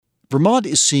Vermont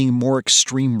is seeing more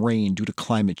extreme rain due to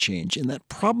climate change, and that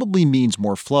probably means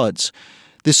more floods.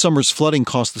 This summer's flooding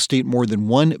cost the state more than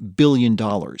 $1 billion,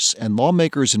 and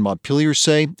lawmakers in Montpelier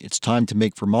say it's time to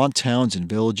make Vermont towns and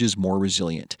villages more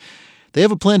resilient. They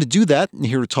have a plan to do that, and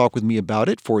here to talk with me about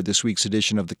it for this week's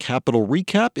edition of the Capitol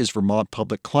Recap is Vermont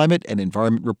Public Climate and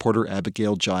Environment reporter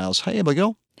Abigail Giles. Hi,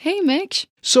 Abigail. Hey, Mitch.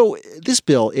 So this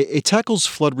bill, it tackles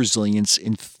flood resilience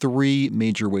in three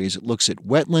major ways. It looks at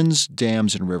wetlands,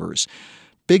 dams, and rivers.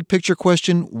 Big picture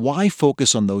question, why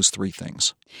focus on those three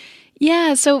things?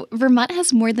 Yeah, so Vermont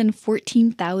has more than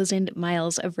 14,000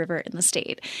 miles of river in the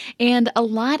state, and a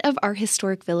lot of our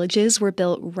historic villages were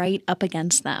built right up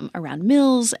against them, around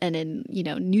mills and in,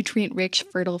 nutrient-rich,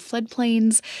 fertile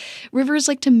floodplains. Rivers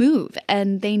like to move,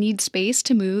 and they need space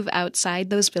to move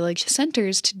outside those village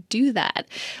centers to do that.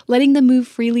 Letting them move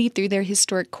freely through their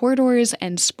historic corridors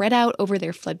and spread out over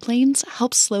their floodplains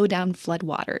helps slow down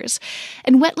floodwaters.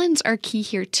 And wetlands are key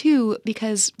here, too,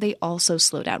 because they also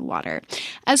slow down water.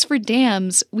 As for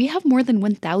dams, we have more than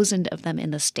 1,000 of them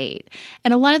in the state,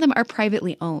 and a lot of them are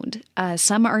privately owned.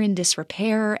 Some are in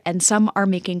disrepair, and some are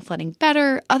making flooding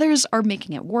better. Others are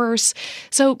making it worse.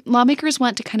 So lawmakers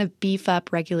want to kind of beef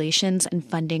up regulations and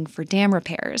funding for dam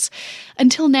repairs.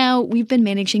 Until now, we've been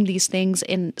managing these things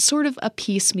in sort of a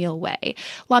piecemeal way.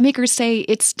 Lawmakers say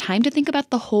it's time to think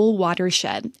about the whole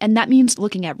watershed, and that means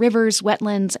looking at rivers,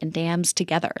 wetlands, and dams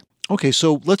together. Okay,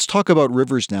 so let's talk about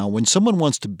rivers now. When someone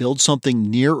wants to build something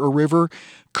near a river,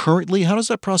 currently, how does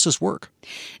that process work?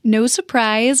 No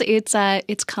surprise,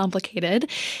 it's complicated.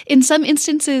 In some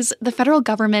instances, the federal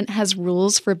government has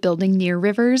rules for building near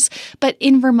rivers, but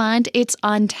in Vermont, it's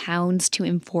on towns to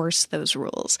enforce those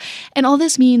rules. And all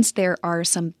this means there are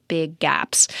some big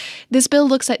gaps. This bill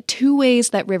looks at two ways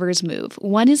that rivers move.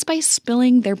 One is by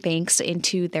spilling their banks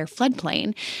into their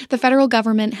floodplain. The federal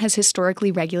government has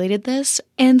historically regulated this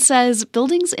and says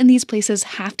buildings in these places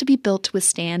have to be built to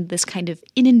withstand this kind of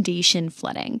inundation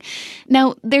flooding.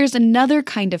 Now, there's another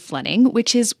kind of flooding,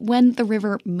 which is when the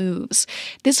river moves.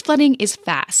 This flooding is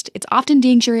fast. It's often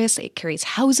dangerous. It carries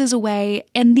houses away.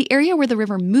 And the area where the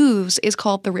river moves is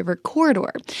called the river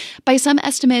corridor. By some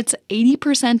estimates,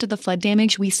 80% of the flood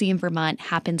damage we see in Vermont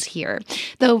happens here,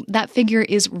 though that figure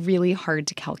is really hard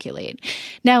to calculate.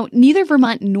 Now, neither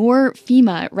Vermont nor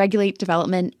FEMA regulate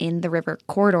development in the river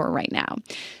corridor right now.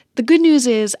 The good news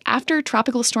is, after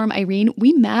Tropical Storm Irene,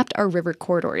 we mapped our river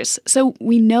corridors, so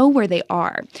we know where they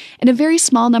are. And a very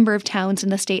small number of towns in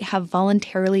the state have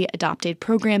voluntarily adopted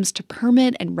programs to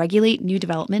permit and regulate new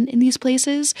development in these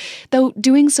places, though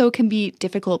doing so can be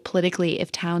difficult politically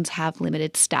if towns have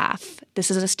limited staff.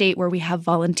 This is a state where we have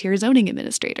volunteer zoning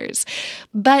administrators.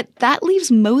 But that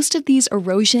leaves most of these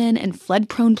erosion and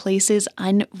flood-prone places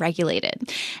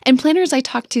unregulated. And planners I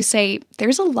talked to say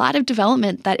there's a lot of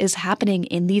development that is happening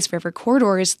in these river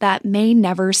corridors that may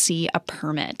never see a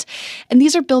permit. And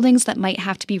these are buildings that might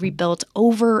have to be rebuilt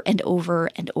over and over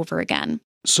and over again.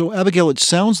 So, Abigail, it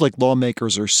sounds like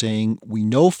lawmakers are saying we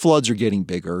know floods are getting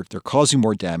bigger, they're causing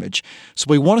more damage, so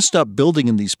we want to stop building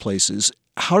in these places.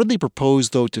 How do they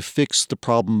propose, though, to fix the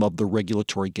problem of the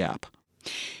regulatory gap?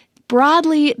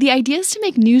 Broadly, the idea is to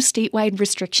make new statewide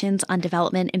restrictions on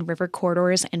development in river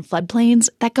corridors and floodplains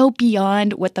that go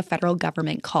beyond what the federal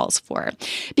government calls for,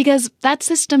 because that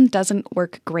system doesn't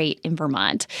work great in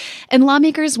Vermont. And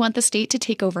lawmakers want the state to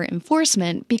take over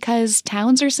enforcement because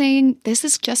towns are saying this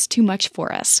is just too much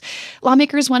for us.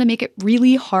 Lawmakers want to make it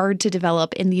really hard to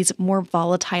develop in these more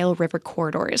volatile river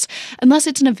corridors, unless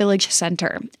it's in a village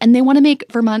center. And they want to make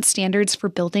Vermont standards for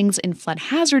buildings in flood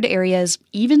hazard areas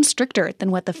even stricter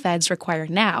than what the feds require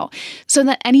now, so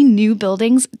that any new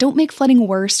buildings don't make flooding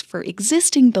worse for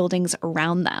existing buildings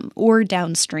around them or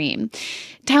downstream.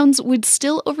 Towns would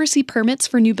still oversee permits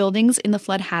for new buildings in the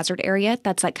flood hazard area,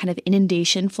 that's that kind of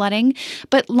inundation flooding,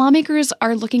 but lawmakers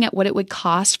are looking at what it would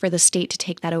cost for the state to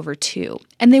take that over too.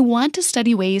 And they want to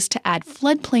study ways to add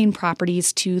floodplain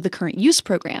properties to the current use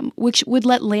program, which would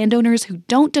let landowners who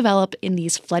don't develop in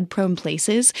these flood-prone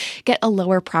places get a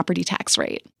lower property tax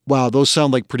rate. Wow, those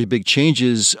sound like pretty big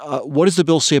changes. What does the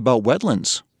bill say about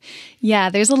wetlands?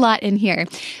 Yeah, there's a lot in here.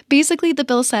 Basically, the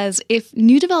bill says if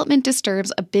new development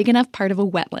disturbs a big enough part of a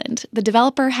wetland, the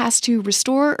developer has to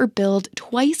restore or build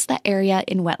twice that area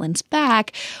in wetlands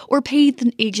back or pay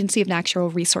the Agency of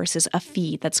Natural Resources a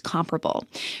fee that's comparable.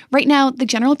 Right now, the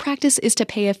general practice is to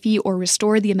pay a fee or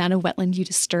restore the amount of wetland you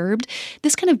disturbed.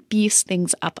 This kind of beefs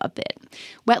things up a bit.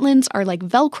 Wetlands are like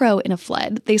Velcro in a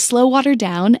flood. They slow water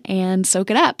down and soak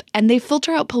it up, and they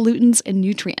filter out pollutants and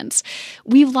nutrients.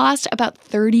 We've lost about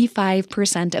 35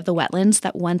 5% of the wetlands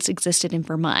that once existed in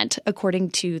Vermont,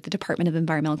 according to the Department of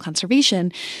Environmental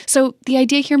Conservation. So the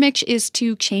idea here, Mitch, is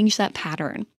to change that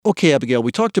pattern. Okay, Abigail,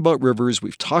 we talked about rivers,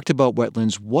 we've talked about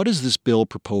wetlands. What does this bill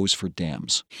propose for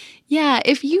dams? Yeah,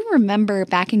 if you remember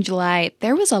back in July,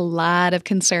 there was a lot of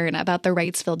concern about the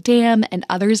Wrightsville Dam and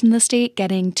others in the state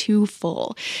getting too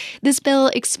full. This bill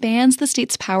expands the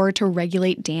state's power to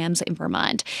regulate dams in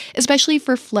Vermont, especially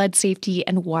for flood safety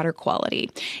and water quality.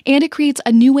 And it creates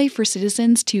a new way for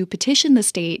citizens to petition the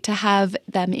state to have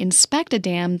them inspect a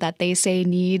dam that they say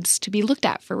needs to be looked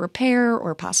at for repair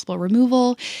or possible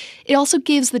removal. It also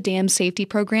gives the Dam Safety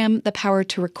Program the power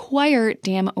to require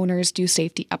dam owners do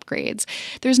safety upgrades.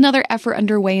 There's another effort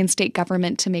underway in state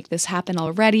government to make this happen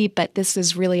already, but this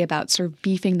is really about sort of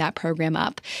beefing that program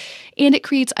up. And it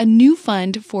creates a new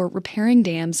fund for repairing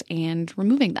dams and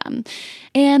removing them.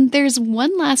 And there's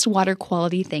one last water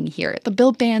quality thing here. The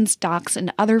bill bans docks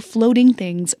and other floating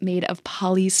things made of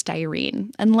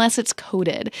polystyrene, unless it's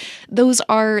coated. Those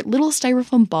are little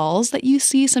styrofoam balls that you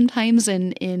see sometimes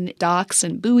in docks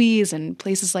and buoys and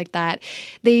places like that.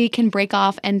 They can break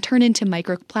off and turn into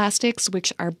microplastics,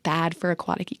 which are bad for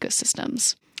aquatic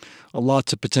ecosystems. A lot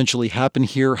to potentially happen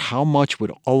here. How much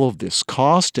would all of this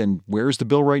cost, and where's the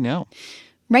bill right now?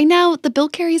 Right now, the bill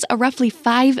carries a roughly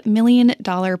 $5 million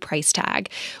price tag,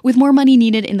 with more money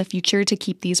needed in the future to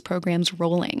keep these programs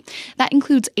rolling. That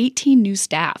includes 18 new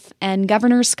staff, and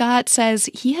Governor Scott says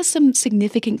he has some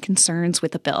significant concerns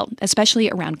with the bill, especially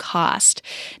around cost.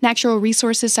 Natural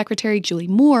Resources Secretary Julie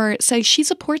Moore says she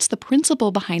supports the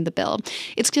principle behind the bill.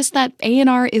 It's just that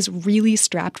A&R is really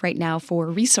strapped right now for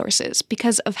resources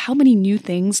because of how many new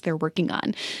things they're working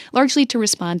on, largely to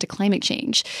respond to climate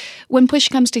change. When push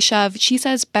comes to shove, she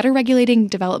says better regulating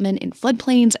development in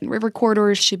floodplains and river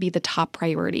corridors should be the top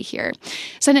priority here.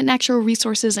 Senate Natural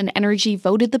Resources and Energy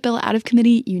voted the bill out of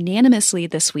committee unanimously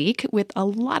this week, with a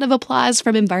lot of applause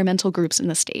from environmental groups in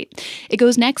the state. It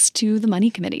goes next to the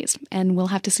money committees, and we'll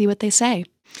have to see what they say.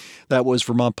 That was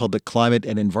Vermont Public Climate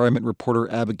and Environment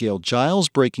reporter Abigail Giles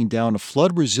breaking down a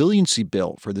flood resiliency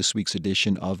bill for this week's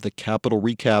edition of the Capitol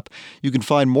Recap. You can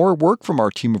find more work from our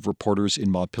team of reporters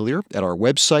in Montpelier at our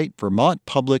website,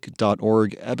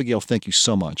 vermontpublic.org. Abigail, thank you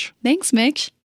so much. Thanks, Mitch.